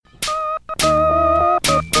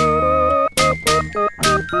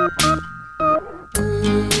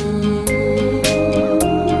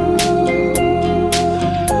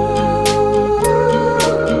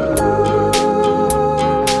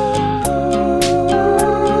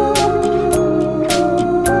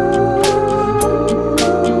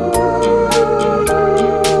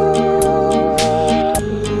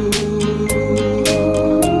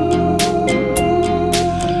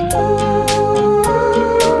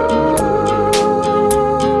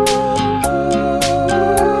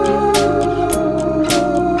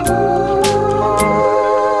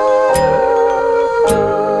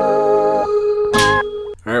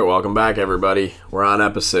back, everybody. We're on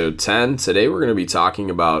episode 10. Today we're going to be talking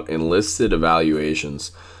about enlisted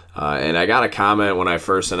evaluations. And I got a comment when I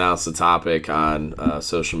first announced the topic on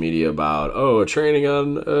social media about, training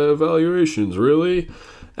on evaluations, really?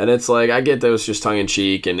 And it's like, I get those just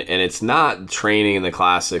tongue-in-cheek, and it's not training in the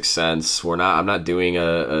classic sense. I'm not doing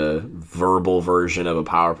a verbal version of a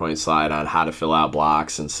PowerPoint slide on how to fill out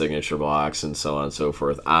blocks and signature blocks and so on and so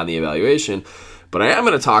forth on the evaluation. But I am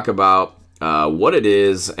going to talk about what it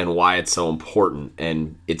is and why it's so important.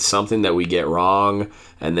 And it's something that we get wrong,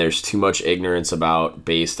 and there's too much ignorance about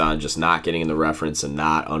based on just not getting the reference and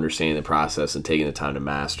not understanding the process and taking the time to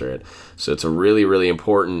master it. So it's a really, really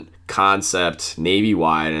important concept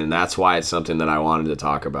Navy-wide, and that's why it's something that I wanted to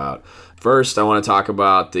talk about. First, I want to talk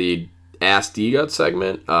about the Ask DGUT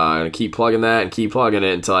segment. I'm going to keep plugging that and keep plugging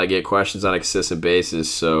it until I get questions on a consistent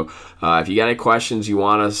basis. So if you got any questions you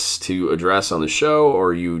want us to address on the show,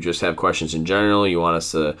 or you just have questions in general, you want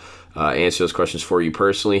us to answer those questions for you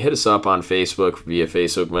personally, hit us up on Facebook via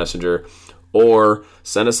Facebook Messenger, or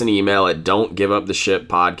send us an email at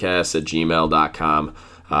don'tgiveuptheshippodcast@gmail.com.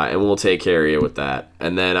 And we'll take care of you with that.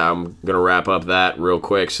 And then I'm going to wrap up that real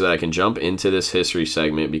quick so that I can jump into this history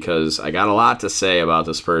segment, because I got a lot to say about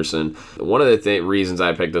this person. One of the reasons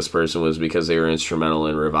I picked this person was because they were instrumental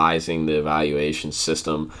in revising the evaluation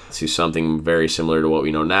system to something very similar to what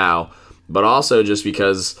we know now, but also just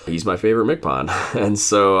because he's my favorite MCPON. And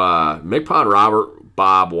so MCPON Robert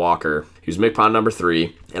Bob Walker, he was MCPON number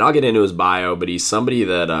 3, and I'll get into his bio, but he's somebody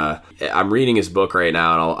that I'm reading his book right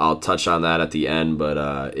now, and I'll touch on that at the end, but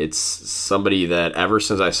it's somebody that ever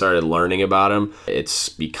since I started learning about him, it's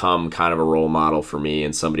become kind of a role model for me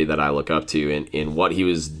and somebody that I look up to in what he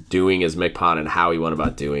was doing as MCPON and how he went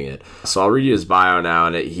about doing it. So I'll read you his bio now,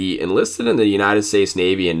 and he enlisted in the United States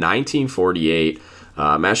Navy in 1948.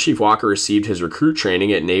 Master Chief Walker received his recruit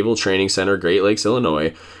training at Naval Training Center, Great Lakes,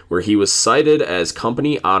 Illinois, where he was cited as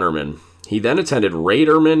Company Honorman. He then attended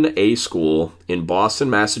Raterman A School in Boston,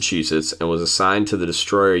 Massachusetts, and was assigned to the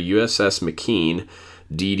destroyer USS McKean,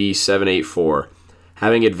 DD 784.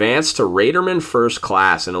 Having advanced to Raterman First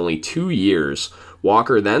Class in only 2 years,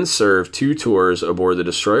 Walker then served 2 tours aboard the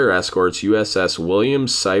destroyer escorts USS William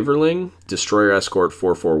Seiverling, Destroyer Escort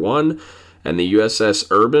 441, and the USS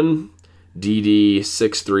Urban, DD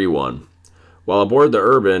 631. While aboard the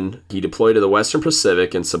Urban, he deployed to the Western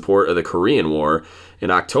Pacific in support of the Korean War.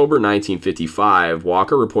 In October 1955,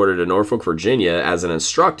 Walker reported to Norfolk, Virginia as an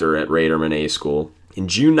instructor at Raterman A School. In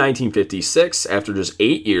June 1956, after just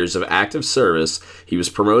 8 years of active service, he was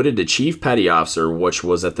promoted to Chief Petty Officer, which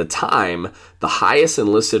was at the time the highest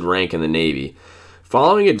enlisted rank in the Navy.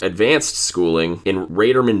 Following advanced schooling in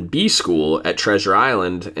Raterman B School at Treasure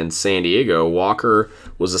Island and San Diego, Walker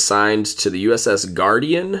was assigned to the USS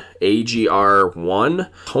Guardian, AGR-1,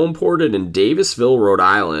 homeported in Davisville, Rhode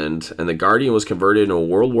Island, and the Guardian was converted into a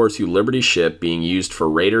World War II Liberty ship being used for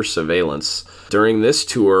Raider surveillance. During this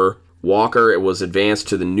tour, Walker was advanced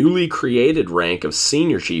to the newly created rank of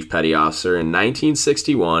Senior Chief Petty Officer in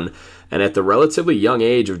 1961, and at the relatively young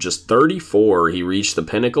age of just 34, he reached the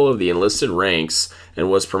pinnacle of the enlisted ranks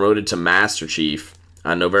and was promoted to Master Chief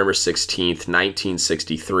on November 16,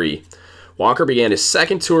 1963. Walker began his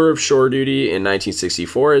second tour of shore duty in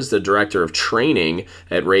 1964 as the Director of Training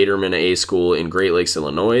at Raterman A School in Great Lakes,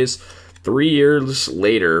 Illinois. 3 years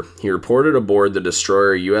later, he reported aboard the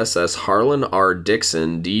destroyer USS Harlan R.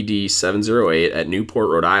 Dixon, DD 708, at Newport,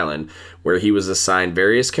 Rhode Island, where he was assigned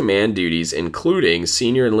various command duties, including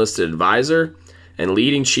Senior Enlisted Advisor and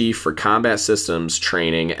Leading Chief for Combat Systems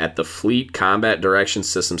Training at the Fleet Combat Direction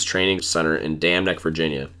Systems Training Center in Dam Neck,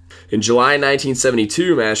 Virginia. In July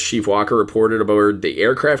 1972, Master Chief Walker reported aboard the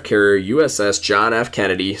aircraft carrier USS John F.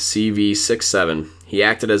 Kennedy, CV-67. He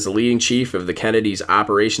acted as the leading chief of the Kennedy's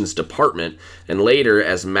Operations Department and later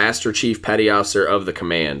as Master Chief Petty Officer of the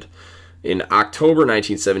command. In October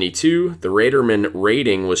 1972, the Raterman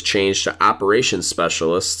rating was changed to Operations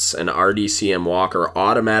Specialists, and RDCM Walker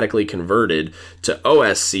automatically converted to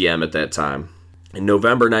OSCM at that time. In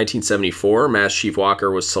November 1974, Master Chief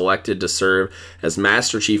Walker was selected to serve as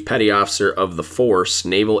Master Chief Petty Officer of the Force,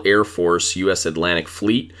 Naval Air Force, U.S. Atlantic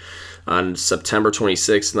Fleet. On September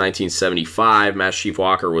 26, 1975, Master Chief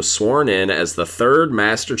Walker was sworn in as the 3rd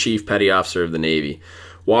Master Chief Petty Officer of the Navy.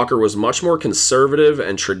 Walker was much more conservative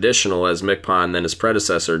and traditional as MCPON than his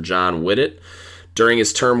predecessor, John Whitted. During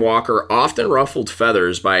his term, Walker often ruffled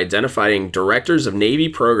feathers by identifying directors of Navy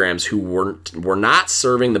programs who were not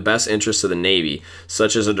serving the best interests of the Navy,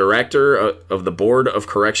 such as a director of the Board of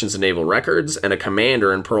Corrections and Naval Records and a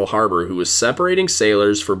commander in Pearl Harbor who was separating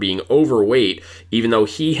sailors for being overweight even though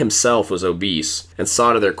he himself was obese, and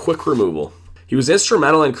saw to their quick removal. He was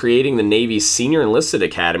instrumental in creating the Navy's Senior Enlisted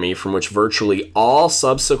Academy, from which virtually all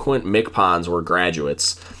subsequent MCPONs were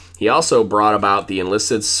graduates. He also brought about the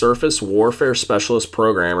Enlisted Surface Warfare Specialist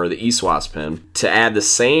Program, or the ESWASPIN, to add the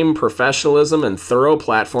same professionalism and thorough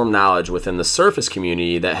platform knowledge within the surface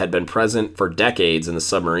community that had been present for decades in the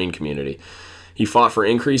submarine community. He fought for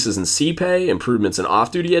increases in sea pay, improvements in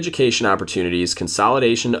off-duty education opportunities,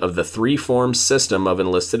 consolidation of the three-form system of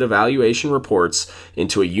enlisted evaluation reports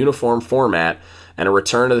into a uniform format, and a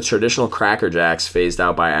return to the traditional Cracker Jacks phased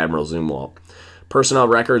out by Admiral Zumwalt. Personnel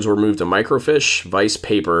records were moved to microfiche, vice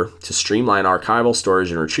paper to streamline archival, storage,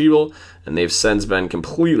 and retrieval, and they've since been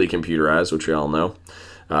completely computerized, which we all know.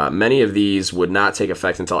 Many of these would not take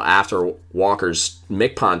effect until after Walker's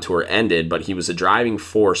MCPON tour ended, but he was a driving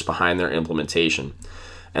force behind their implementation.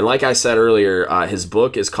 And like I said earlier, his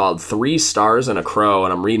book is called 3 Stars and a Crow,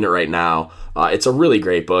 and I'm reading it right now. It's a really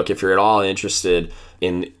great book if you're at all interested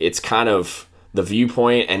in its kind of the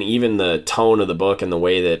viewpoint and even the tone of the book and the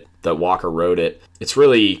way that Walker wrote it. It's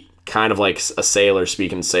really kind of like a sailor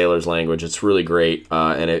speaking sailor's language. It's really great,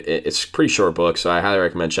 and it's a pretty short book, so I highly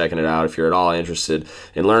recommend checking it out if you're at all interested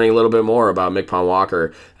in learning a little bit more about MCPON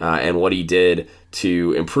Walker and what he did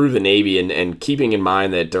to improve the Navy, and keeping in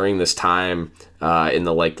mind that during this time in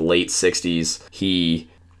the late 60s, he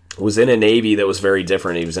was in a Navy that was very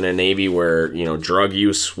different. He was in a Navy where drug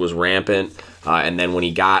use was rampant. And then when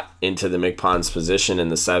he got into the MCPON's position in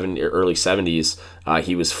the early 70s,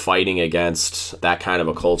 he was fighting against that kind of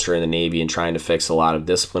a culture in the Navy and trying to fix a lot of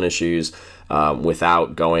discipline issues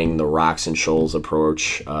without going the rocks and shoals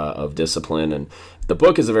approach of discipline. And the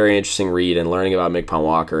book is a very interesting read, and learning about MCPON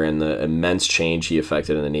Walker and the immense change he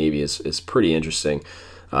effected in the Navy is pretty interesting.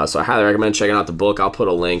 So I highly recommend checking out the book. I'll put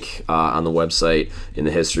a link on the website in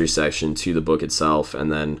the history section to the book itself,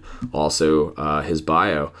 and then also his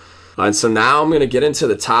bio. And so now I'm going to get into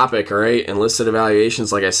the topic, all right? Enlisted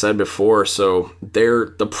evaluations, like I said before. So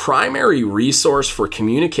they're the primary resource for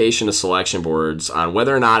communication to selection boards on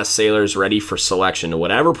whether or not a sailor is ready for selection to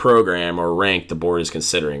whatever program or rank the board is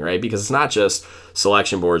considering, right? Because it's not just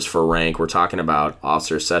selection boards for rank. We're talking about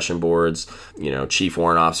officer session boards, chief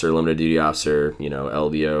warrant officer, limited duty officer,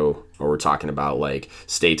 LDO, or we're talking about like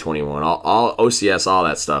State 21, all OCS, all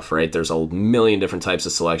that stuff, right? There's a million different types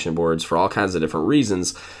of selection boards for all kinds of different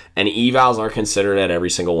reasons, and evals are considered at every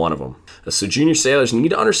single one of them. So junior sailors need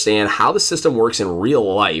to understand how the system works in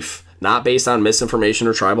real life, not based on misinformation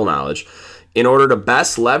or tribal knowledge, in order to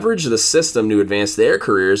best leverage the system to advance their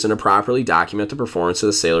careers and to properly document the performance of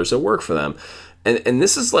the sailors that work for them. And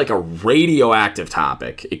this is like a radioactive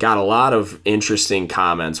topic. It got a lot of interesting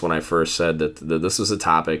comments when I first said that this was a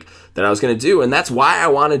topic that I was going to do, and that's why I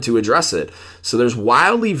wanted to address it. So there's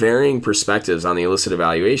wildly varying perspectives on the enlisted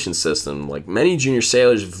evaluation system. Like, many junior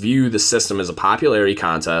sailors view the system as a popularity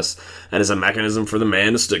contest and as a mechanism for the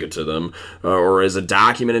man to stick it to them, or as a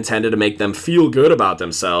document intended to make them feel good about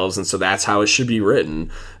themselves, and so that's how it should be written.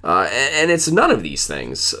 And it's none of these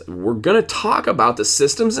things. We're going to talk about the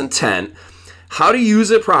system's intent, how to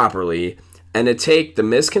use it properly, and to take the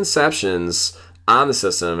misconceptions on the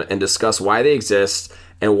system and discuss why they exist,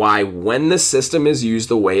 and why, when the system is used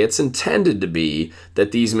the way it's intended to be,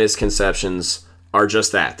 that these misconceptions are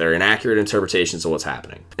just that. They're inaccurate interpretations of what's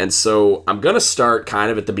happening. And so I'm going to start kind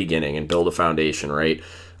of at the beginning and build a foundation, right?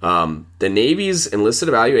 The Navy's enlisted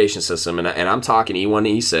evaluation system, and I'm talking E1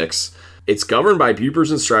 to E6, it's governed by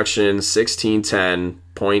Buper's Instruction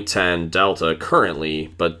 1610.10 Delta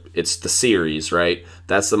currently, but it's the series, right?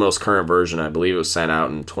 That's the most current version. I believe it was sent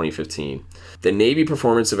out in 2015. The Navy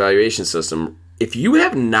Performance Evaluation System, if you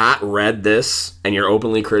have not read this and you're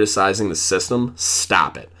openly criticizing the system,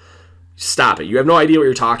 stop it. Stop it. You have no idea what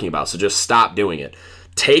you're talking about, so just stop doing it.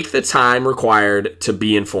 Take the time required to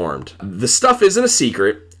be informed. The stuff isn't a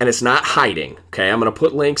secret, and it's not hiding, okay? I'm going to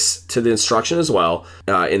put links to the instruction as well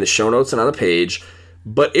in the show notes and on the page,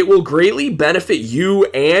 but it will greatly benefit you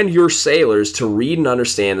and your sailors to read and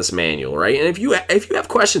understand this manual, right? And if you have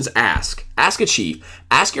questions, ask a chief,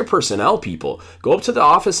 ask your personnel people, go up to the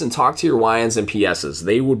office and talk to your YNs and PSs.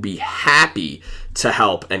 They would be happy to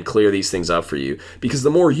help and clear these things up for you, because the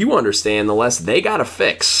more you understand, the less they got to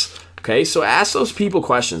fix, okay? So ask those people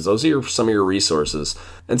questions. Those are some of your resources.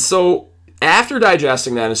 And so after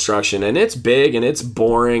digesting that instruction, and it's big and it's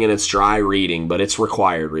boring and it's dry reading, but it's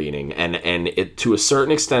required reading, and it, to a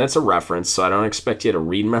certain extent, it's a reference, so I don't expect you to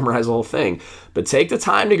read and memorize the whole thing, but take the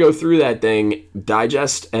time to go through that thing,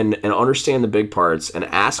 digest and understand the big parts, and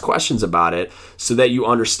ask questions about it so that you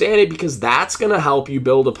understand it, because that's going to help you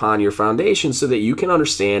build upon your foundation so that you can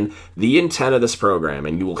understand the intent of this program.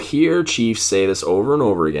 And you will hear chiefs say this over and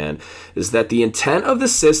over again, is that the intent of the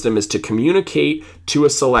system is to communicate to a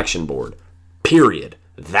selection board. period.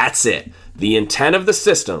 That's it. The intent of the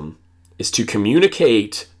system is to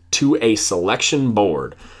communicate to a selection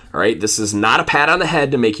board. All right, this is not a pat on the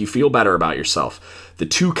head to make you feel better about yourself. The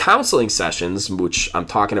 2 counseling sessions, which I'm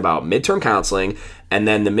talking about midterm counseling, and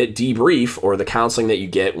then the debrief, or the counseling that you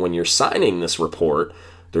get when you're signing this report,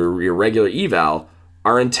 your regular eval,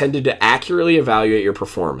 are intended to accurately evaluate your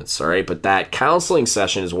performance, all right? But that counseling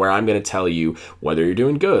session is where I'm going to tell you whether you're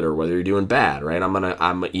doing good or whether you're doing bad, right?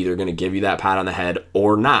 I'm either going to give you that pat on the head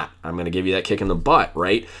or not. I'm going to give you that kick in the butt,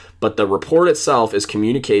 right? But the report itself is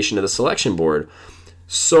communication to the selection board.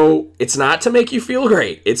 So it's not to make you feel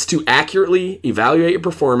great. It's to accurately evaluate your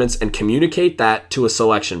performance and communicate that to a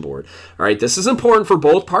selection board. All right, this is important for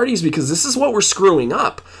both parties because this is what we're screwing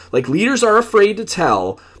up. Like, leaders are afraid to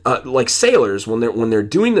tell, like sailors, when they're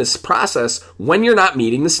doing this process, when you're not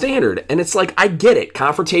meeting the standard. And it's like, I get it.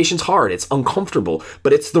 Confrontation's hard. It's uncomfortable.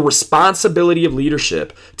 But it's the responsibility of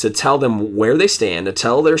leadership to tell them where they stand, to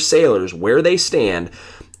tell their sailors where they stand,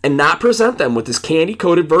 and not present them with this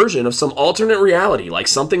candy-coated version of some alternate reality, like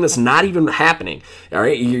something that's not even happening. All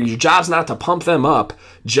right, your job's not to pump them up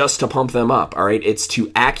just to pump them up. All right, it's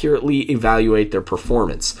to accurately evaluate their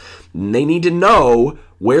performance. And they need to know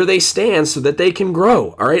where they stand so that they can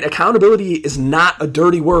grow. All right, accountability is not a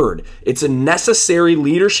dirty word. It's a necessary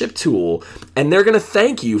leadership tool, and they're going to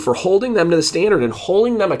thank you for holding them to the standard and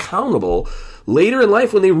holding them accountable later in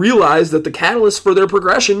life when they realize that the catalyst for their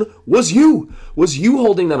progression was you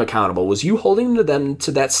holding them accountable, was you holding them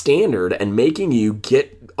to that standard and making you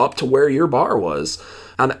get up to where your bar was.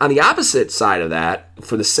 On the opposite side of that,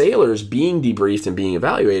 for the sailors being debriefed and being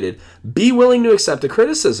evaluated, be willing to accept the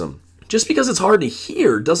criticism. Just because it's hard to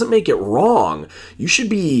hear doesn't make it wrong. You should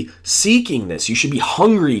be seeking this. You should be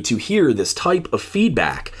hungry to hear this type of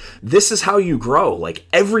feedback. This is how you grow. Like,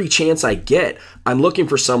 every chance I get, I'm looking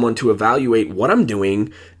for someone to evaluate what I'm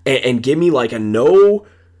doing and give me like a no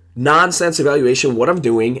nonsense evaluation, what I'm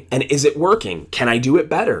doing, and is it working? Can I do it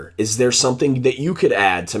better? Is there something that you could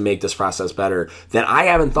add to make this process better that I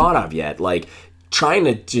haven't thought of yet? Like, trying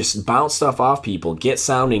to just bounce stuff off people, get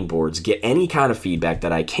sounding boards, get any kind of feedback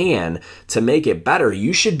that I can to make it better.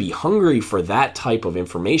 You should be hungry for that type of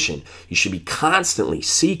information. You should be constantly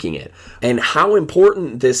seeking it. And how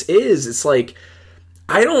important this is, it's like,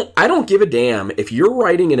 I don't give a damn if you're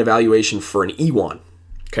writing an evaluation for an E1.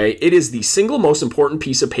 Okay? It is the single most important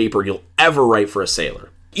piece of paper you'll ever write for a sailor.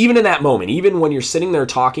 Even in that moment, even when you're sitting there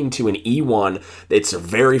talking to an E1, it's a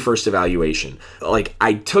very first evaluation. Like,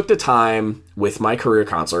 I took the time with my career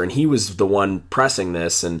counselor, and he was the one pressing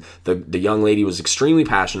this, and the young lady was extremely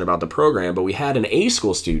passionate about the program, but we had an A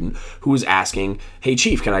school student who was asking, hey,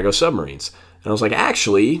 Chief, can I go submarines? And I was like,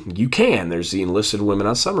 actually, you can. There's the Enlisted Women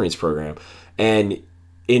on Submarines program. And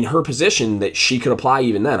in her position that she could apply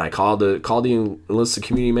even then, I called the enlisted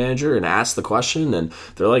community manager and asked the question, and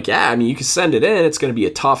they're like, yeah, I mean, you can send it in. It's going to be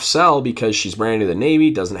a tough sell because she's brand new to the Navy,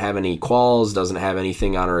 doesn't have any quals, doesn't have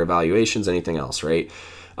anything on her evaluations, anything else, right?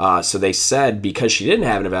 So they said because she didn't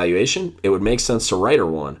have an evaluation, it would make sense to write her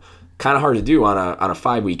one. Kind of hard to do on a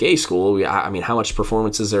 5-week A school. I mean, how much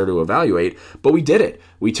performance is there to evaluate? But we did it.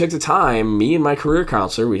 We took the time, me and my career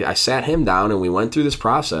counselor, I sat him down and we went through this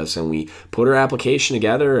process and we put her application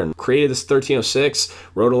together and created this 1306,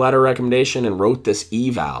 wrote a letter of recommendation and wrote this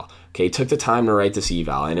eval. Okay, took the time to write this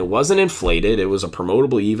eval, and it wasn't inflated. It was a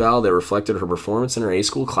promotable eval that reflected her performance in her A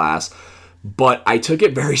school class. But I took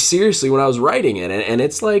it very seriously when I was writing it. And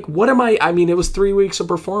it's like, I mean, it was 3 weeks of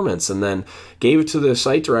performance, and then gave it to the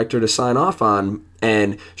site director to sign off on.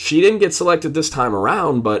 And she didn't get selected this time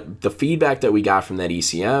around, but the feedback that we got from that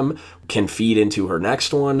ECM can feed into her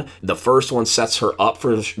next one. The first one sets her up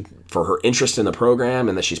for her interest in the program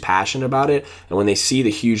and that she's passionate about it. And when they see the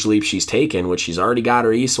huge leap she's taken, which she's already got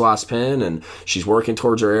her ESWAS pin, and she's working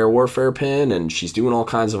towards her air warfare pin, and she's doing all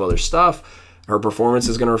kinds of other stuff, her performance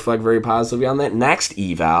is going to reflect very positively on that next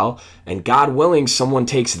eval, and God willing, someone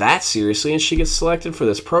takes that seriously and she gets selected for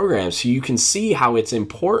this program. So you can see how it's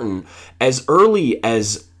important as early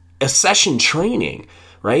as a session training,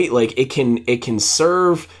 right? Like, it can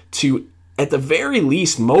serve to, at the very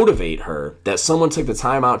least, motivate her that someone took the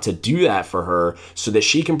time out to do that for her so that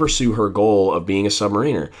she can pursue her goal of being a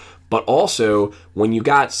submariner. But also, when you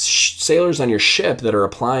got sailors on your ship that are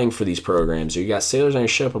applying for these programs, or you got sailors on your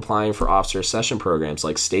ship applying for officer accession programs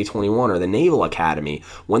like Stay 21 or the Naval Academy,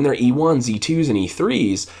 when they're E1s, E2s, and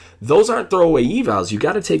E3s, those aren't throwaway evals. You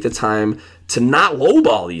got to take the time to not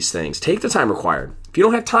lowball these things. Take the time required. If you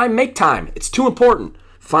don't have time, make time. It's too important.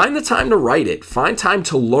 Find the time to write it. Find time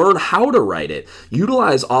to learn how to write it.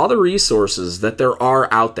 Utilize all the resources that there are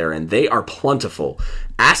out there, and they are plentiful.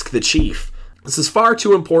 Ask the chief. This is far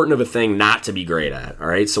too important of a thing not to be great at, all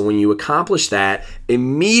right? So when you accomplish that,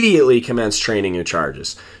 immediately commence training your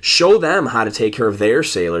charges. Show them how to take care of their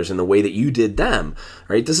sailors in the way that you did them,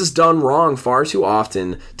 all right? This is done wrong far too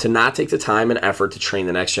often to not take the time and effort to train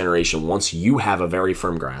the next generation once you have a very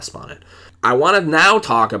firm grasp on it. I want to now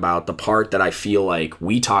talk about the part that I feel like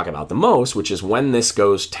we talk about the most, which is when this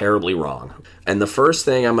goes terribly wrong. And the first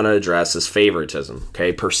thing I'm going to address is favoritism,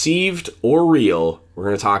 okay? Perceived or real, we're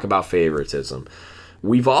going to talk about favoritism.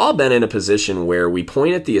 We've all been in a position where we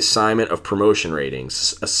point at the assignment of promotion ratings,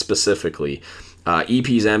 specifically.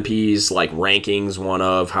 EPs, MPs, like rankings, one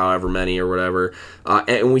of however many or whatever.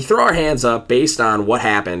 And we throw our hands up based on what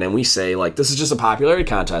happened, and we say, like, this is just a popularity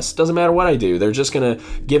contest. Doesn't matter what I do. They're just going to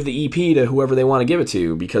give the EP to whoever they want to give it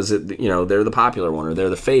to because, they're the popular one or they're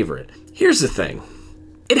the favorite. Here's the thing.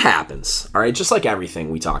 It happens, all right? Just like everything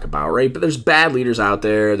we talk about, right? But there's bad leaders out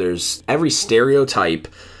there. There's every stereotype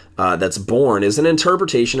that's born is an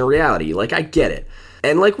interpretation of reality. Like, I get it.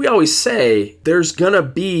 And like we always say, there's going to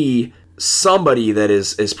be somebody that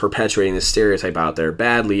is perpetuating this stereotype out there,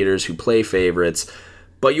 bad leaders who play favorites.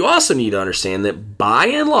 But you also need to understand that by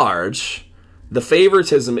and large, the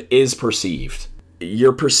favoritism is perceived.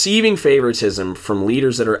 You're perceiving favoritism from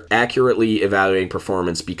leaders that are accurately evaluating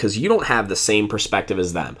performance because you don't have the same perspective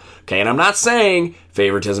as them. Okay, and I'm not saying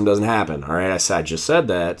favoritism doesn't happen. All right, I just said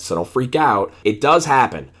that, so don't freak out. It does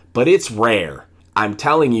happen, but it's rare. I'm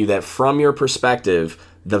telling you that from your perspective,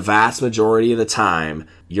 the vast majority of the time,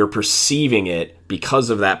 you're perceiving it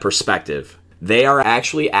because of that perspective. They are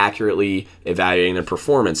actually accurately evaluating their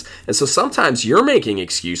performance. And so sometimes you're making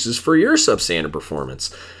excuses for your substandard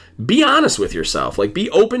performance. Be honest with yourself. Like,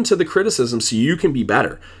 be open to the criticism so you can be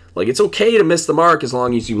better. Like, it's okay to miss the mark as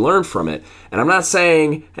long as you learn from it. And I'm not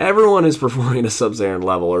saying everyone is performing at a substandard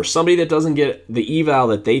level or somebody that doesn't get the eval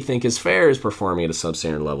that they think is fair is performing at a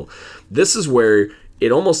substandard level. This is where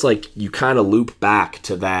it almost like you kind of loop back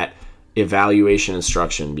to that evaluation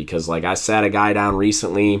instruction because, like, I sat a guy down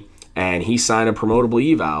recently and he signed a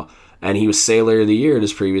promotable eval and he was Sailor of the Year at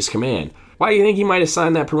his previous command. Why do you think he might have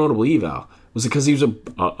signed that promotable eval? Was it because he was a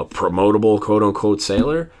promotable, quote-unquote,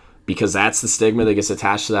 sailor? Because that's the stigma that gets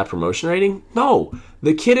attached to that promotion rating? No.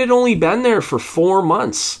 The kid had only been there for 4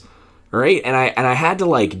 months, right? And I had to,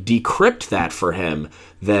 like, decrypt that for him,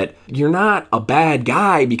 that you're not a bad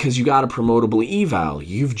guy because you got a promotable eval.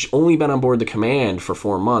 You've only been on board the command for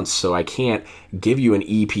 4 months, so I can't give you an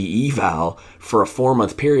EP eval for a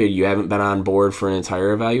 4-month period. You haven't been on board for an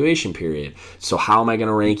entire evaluation period. So how am I going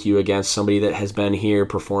to rank you against somebody that has been here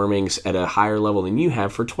performing at a higher level than you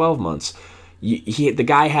have for 12 months? The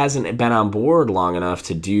guy hasn't been on board long enough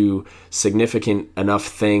to do significant enough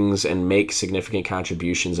things and make significant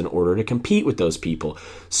contributions in order to compete with those people.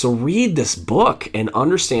 So read this book and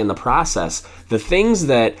understand the process. The things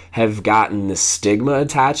that have gotten the stigma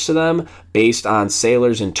attached to them based on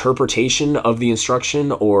sailors' interpretation of the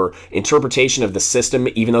instruction or interpretation of the system,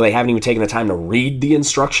 even though they haven't even taken the time to read the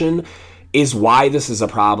instruction, is why this is a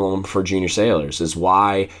problem for junior sailors, is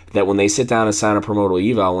why that when they sit down and sign a promotable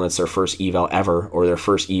eval, when it's their first eval ever, or their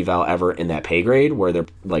first eval ever in that pay grade, where they're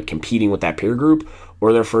like competing with that peer group,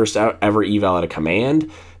 or their first ever eval at a command,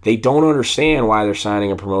 they don't understand why they're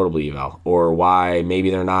signing a promotable eval, or why maybe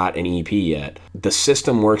they're not an EP yet. The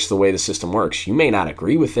system works the way the system works. You may not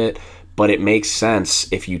agree with it, but it makes sense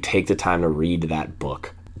if you take the time to read that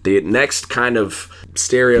book. The next kind of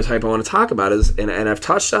stereotype I want to talk about is, and I've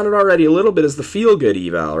touched on it already a little bit, is the feel-good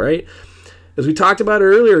eval, right? As we talked about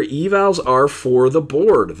earlier, evals are for the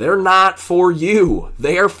board. They're not for you.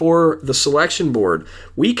 They are for the selection board.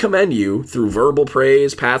 We commend you through verbal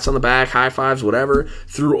praise, pats on the back, high fives, whatever,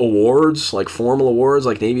 through awards, like formal awards,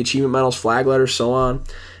 like Navy Achievement Medals, flag letters, so on.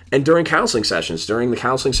 And during counseling sessions,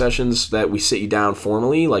 that we sit you down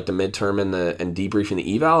formally, like the midterm and debriefing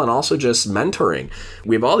the eval, and also just mentoring.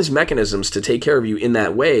 We have all these mechanisms to take care of you in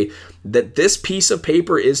that way, that this piece of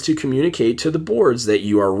paper is to communicate to the boards that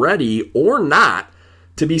you are ready or not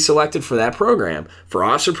to be selected for that program, for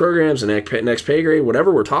officer programs and next pay grade,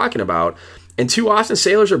 whatever we're talking about. And too often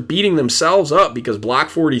sailors are beating themselves up because Block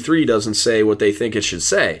 43 doesn't say what they think it should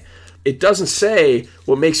say. It doesn't say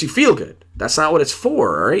what makes you feel good. That's not what it's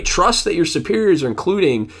for, all right? Trust that your superiors are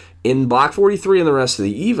including in Block 43 and the rest of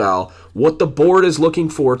the eval what the board is looking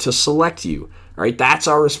for to select you, all right? That's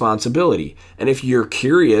our responsibility. And if you're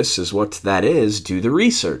curious as what that is, do the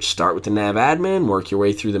research. Start with the Nav Admin, work your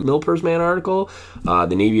way through the Milpers Man article, the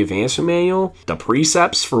Navy Advancement Manual, the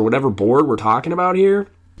precepts for whatever board we're talking about here.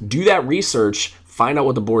 Do that research. Find out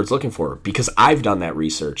what the board's looking for, because I've done that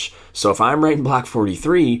research. So if I'm writing Block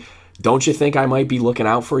 43, don't you think I might be looking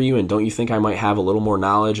out for you, and don't you think I might have a little more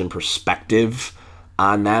knowledge and perspective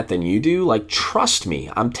on that than you do, like, trust me,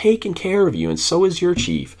 I'm taking care of you, and so is your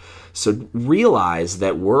chief. So realize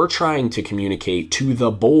that we're trying to communicate to the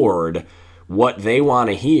board what they want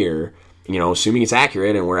to hear, assuming it's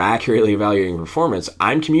accurate and we're accurately evaluating performance.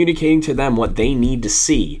 I'm communicating to them what they need to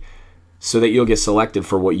see so that you'll get selected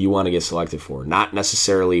for what you want to get selected for, not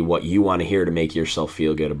necessarily what you want to hear to make yourself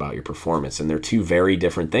feel good about your performance. And they're two very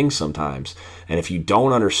different things sometimes. And if you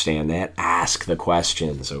don't understand that, ask the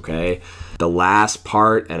questions, okay? The last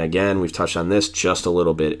part, and again, we've touched on this just a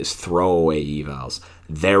little bit, is throwaway evals.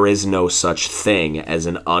 There is no such thing as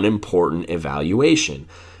an unimportant evaluation.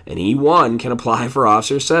 An E1 can apply for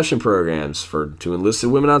officer session programs, to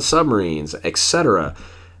enlisted women on submarines, etc.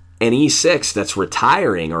 An E6 that's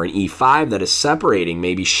retiring or an E5 that is separating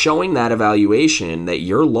may be showing that evaluation that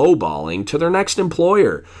you're lowballing to their next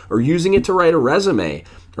employer or using it to write a resume,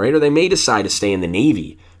 right? Or they may decide to stay in the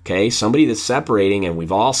Navy, okay? Somebody that's separating, and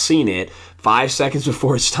we've all seen it, 5 seconds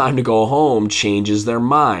before it's time to go home changes their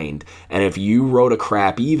mind. And if you wrote a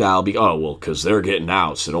crap eval, because they're getting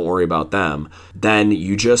out, so don't worry about them, then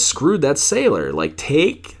you just screwed that sailor. Like,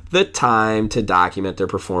 take the time to document their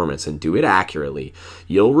performance and do it accurately.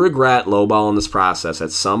 You'll regret lowballing this process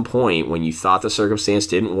at some point when you thought the circumstance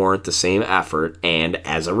didn't warrant the same effort, and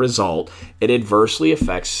as a result, it adversely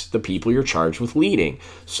affects the people you're charged with leading.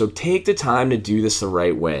 So take the time to do this the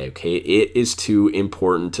right way, okay? It is too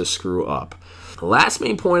important to screw up. The last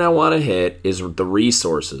main point I want to hit is the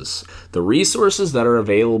resources. The resources that are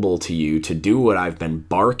available to you to do what I've been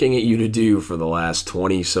barking at you to do for the last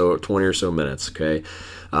 20 or so minutes, okay?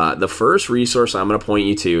 The first resource I'm going to point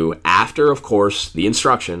you to after, of course, the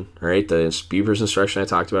instruction, all right, the Beaver's instruction I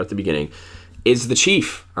talked about at the beginning, is the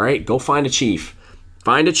chief, all right? Go find a chief.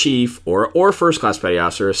 Find a chief or first-class petty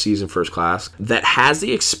officer, a seasoned first class, that has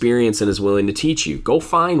the experience and is willing to teach you. Go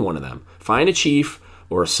find one of them. Find a chief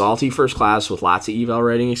or a salty first class with lots of eval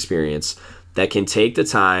writing experience that can take the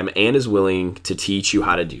time and is willing to teach you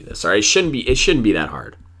how to do this. All right, it shouldn't be that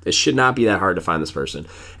hard. It should not be that hard to find this person.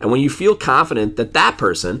 And when you feel confident that that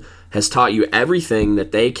person has taught you everything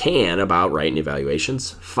that they can about writing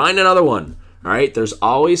evaluations, find another one. All right, there's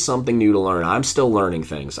always something new to learn. I'm still learning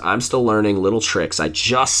things. I'm still learning little tricks. I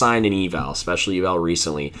just signed an eval, special eval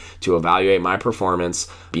recently, to evaluate my performance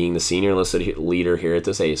being the senior enlisted leader here at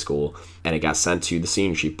this A school, and it got sent to the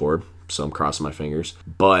senior chief board, so I'm crossing my fingers.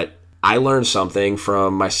 But I learned something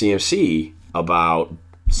from my CMC about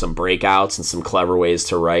some breakouts and some clever ways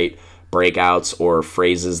to write breakouts or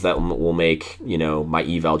phrases that will make, my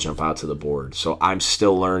eval jump out to the board. So I'm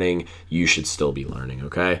still learning. You should still be learning,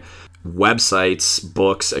 okay? Websites,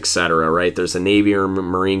 books, etc., right? There's a Navy or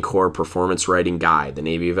Marine Corps performance writing guide, the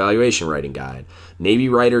Navy evaluation writing guide,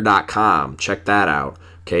 navywriter.com. Check that out.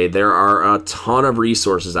 Okay, there are a ton of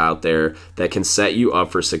resources out there that can set you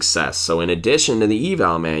up for success. So in addition to the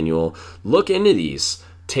eval manual, look into these.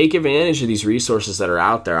 Take advantage of these resources that are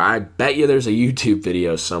out there. I bet you there's a YouTube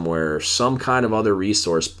video somewhere or some kind of other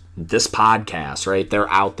resource. This podcast, right? They're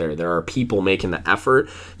out there. There are people making the effort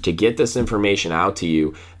to get this information out to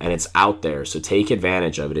you, and it's out there. So take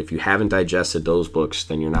advantage of it. If you haven't digested those books,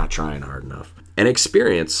 then you're not trying hard enough. And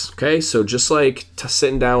experience, okay? So just like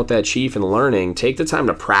sitting down with that chief and learning, take the time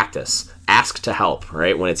to practice. Ask to help,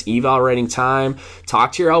 right? When it's eval writing time,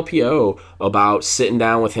 talk to your LPO about sitting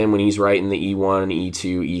down with him when he's writing the E1,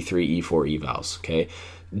 E2, E3, E4 evals, okay?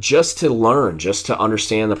 Just to learn, just to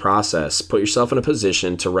understand the process. Put yourself in a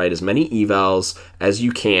position to write as many evals as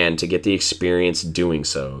you can to get the experience doing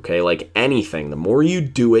so, okay? Like anything, the more you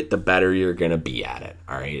do it, the better you're going to be at it,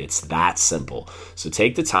 all right? It's that simple. So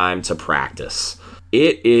take the time to practice.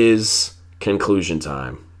 It is conclusion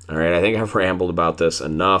time, all right? I think I've rambled about this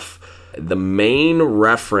enough. The main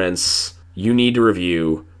reference you need to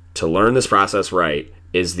review to learn this process right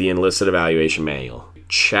is the Enlisted Evaluation Manual.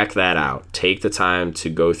 Check that out. Take the time to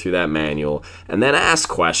go through that manual and then ask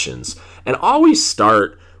questions. And always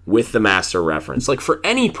start with the master reference. Like for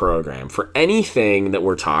any program, for anything that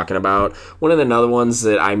we're talking about, one of the other ones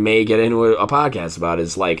that I may get into a podcast about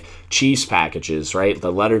is like chiefs packages, right?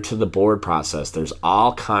 The letter to the board process. There's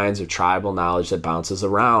all kinds of tribal knowledge that bounces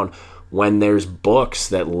around when there's books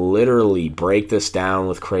that literally break this down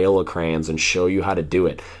with Crayola crayons and show you how to do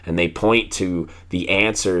it. And they point to the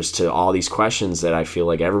answers to all these questions that I feel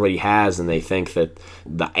like everybody has, and they think that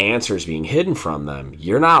the answer is being hidden from them.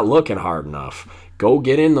 You're not looking hard enough. Go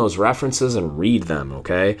get in those references and read them,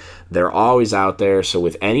 okay? They're always out there. So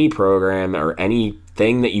with any program or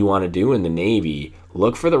anything that you want to do in the Navy,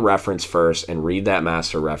 look for the reference first and read that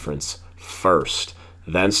master reference first.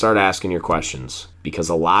 Then start asking your questions, because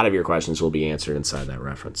a lot of your questions will be answered inside that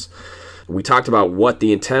reference. We talked about what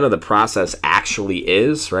the intent of the process actually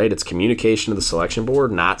is, right? It's communication to the selection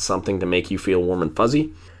board, not something to make you feel warm and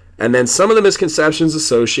fuzzy. And then some of the misconceptions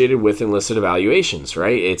associated with enlisted evaluations,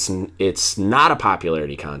 right? It's not a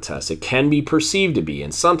popularity contest. It can be perceived to be.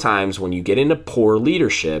 And sometimes when you get into poor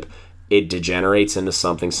leadership, it degenerates into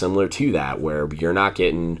something similar to that, where you're not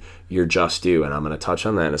getting your just due. And I'm going to touch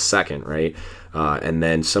on that in a second, right? And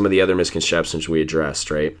then some of the other misconceptions we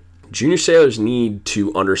addressed, right? Junior sailors need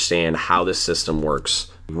to understand how this system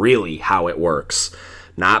works, really how it works,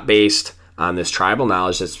 not based on this tribal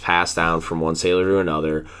knowledge that's passed down from one sailor to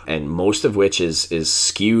another, and most of which is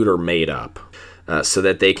skewed or made up, so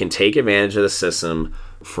that they can take advantage of the system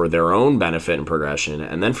for their own benefit and progression,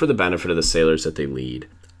 and then for the benefit of the sailors that they lead.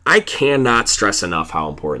 I cannot stress enough how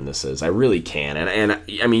important this is. I really can. And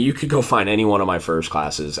I mean, you could go find any one of my first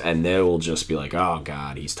classes, and they will just be like, oh,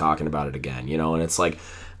 God, he's talking about it again, and it's like,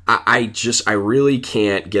 I really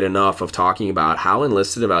can't get enough of talking about how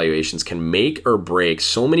enlisted evaluations can make or break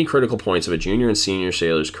so many critical points of a junior and senior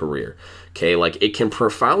sailor's career. Okay, like it can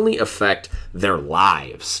profoundly affect their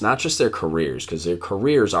lives, not just their careers, because their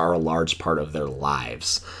careers are a large part of their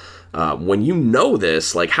lives. When you know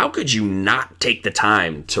this, like, how could you not take the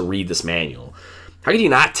time to read this manual? How could you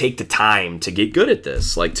not take the time to get good at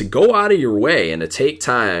this? Like, to go out of your way and to take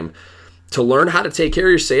time to learn how to take care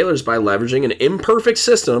of your sailors by leveraging an imperfect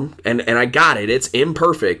system, and I got it, it's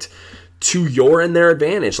imperfect, to your and their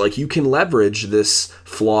advantage. Like, you can leverage this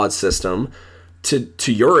flawed system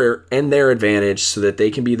to your and their advantage so that they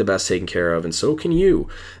can be the best taken care of, and so can you.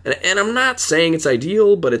 And I'm not saying it's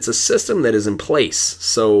ideal, but it's a system that is in place.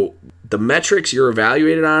 So the metrics you're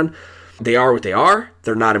evaluated on, they are what they are.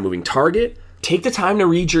 They're not a moving target. Take the time to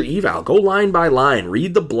read your eval. Go line by line.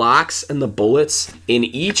 Read the blocks and the bullets in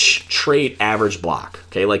each trait average block.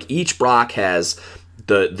 Okay, like each block has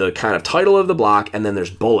the kind of title of the block, and then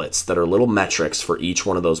there's bullets that are little metrics for each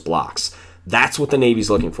one of those blocks. That's what the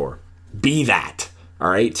Navy's looking for. Be that. All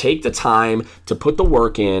right, take the time to put the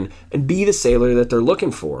work in and be the sailor that they're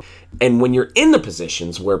looking for. And when you're in the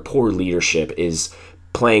positions where poor leadership is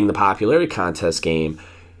playing the popularity contest game,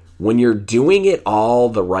 when you're doing it all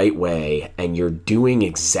the right way and you're doing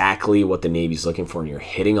exactly what the Navy's looking for and you're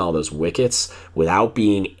hitting all those wickets without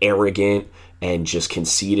being arrogant and just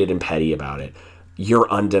conceited and petty about it, you're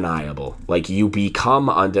undeniable. Like, you become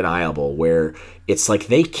undeniable, where it's like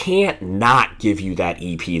they can't not give you that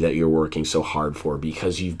EP that you're working so hard for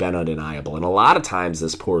because you've been undeniable. And a lot of times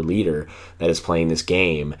this poor leader that is playing this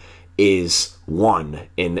game is one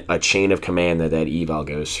in a chain of command that eval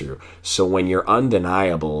goes through. So when you're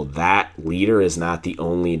undeniable, that leader is not the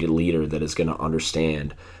only leader that is going to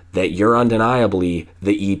understand that you're undeniably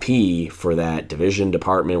the EP for that division,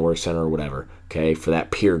 department, work center, or whatever, okay, for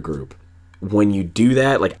that peer group. When you do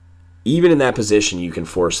that, like, even in that position, you can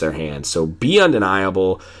force their hand. So be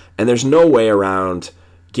undeniable, and there's no way around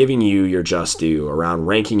giving you your just due, around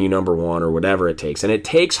ranking you number one or whatever it takes. And it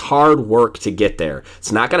takes hard work to get there.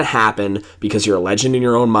 It's not going to happen because you're a legend in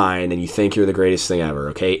your own mind and you think you're the greatest thing ever,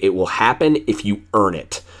 okay? It will happen if you earn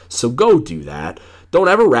it. So go do that. Don't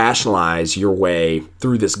ever rationalize your way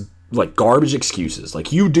through this like garbage excuses.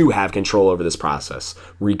 Like, you do have control over this process,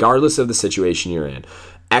 regardless of the situation you're in.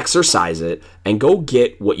 Exercise it and go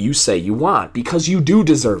get what you say you want, because you do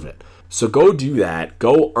deserve it. So go do that.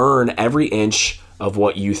 Go earn every inch of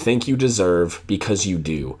what you think you deserve, because you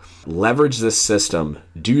do. Leverage this system,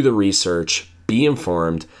 do the research, be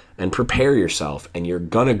informed, and prepare yourself, and you're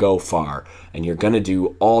gonna go far, and you're gonna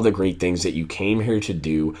do all the great things that you came here to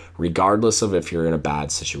do, regardless of if you're in a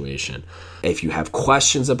bad situation. If you have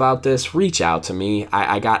questions about this, reach out to me.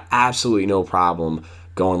 I got absolutely no problem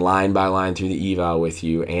going line by line through the eval with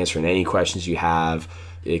you, answering any questions you have,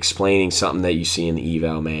 explaining something that you see in the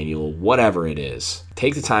eval manual, whatever it is.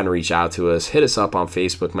 Take the time to reach out to us. Hit us up on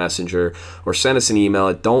Facebook Messenger or send us an email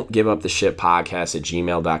at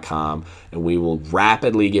don'tgiveuptheshitpodcast@gmail.com, and we will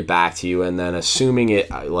rapidly get back to you. And then, assuming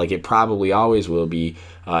it, like it probably always will be,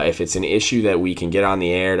 if it's an issue that we can get on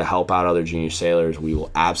the air to help out other junior sailors, we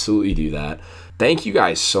will absolutely do that. Thank you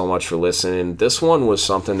guys so much for listening. This one was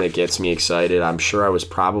something that gets me excited. I'm sure I was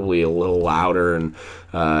probably a little louder and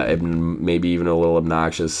maybe even a little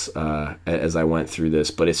obnoxious as I went through this,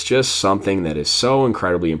 but it's just something that is so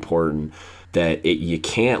incredibly important that you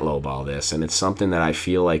can't lowball this, and it's something that I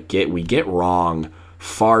feel like we get wrong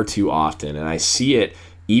far too often, and I see it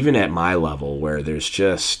even at my level, where there's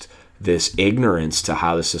just this ignorance to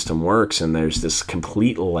how the system works, and there's this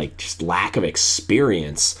complete just lack of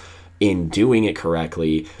experience in doing it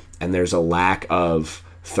correctly, and there's a lack of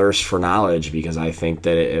thirst for knowledge, because I think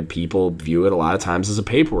that people view it a lot of times as a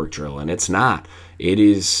paperwork drill, and it's not. It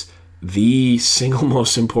is the single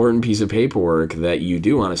most important piece of paperwork that you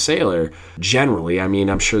do on a sailor. Generally, I mean,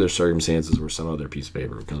 I'm sure there's circumstances where some other piece of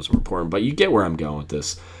paper becomes more important, but you get where I'm going with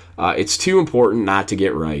this. It's too important not to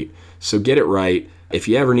get right, so get it right. If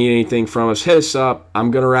you ever need anything from us, hit us up.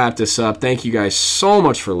 I'm going to wrap this up. Thank you guys so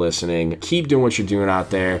much for listening. Keep doing what you're doing out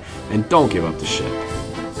there, and don't give up the ship.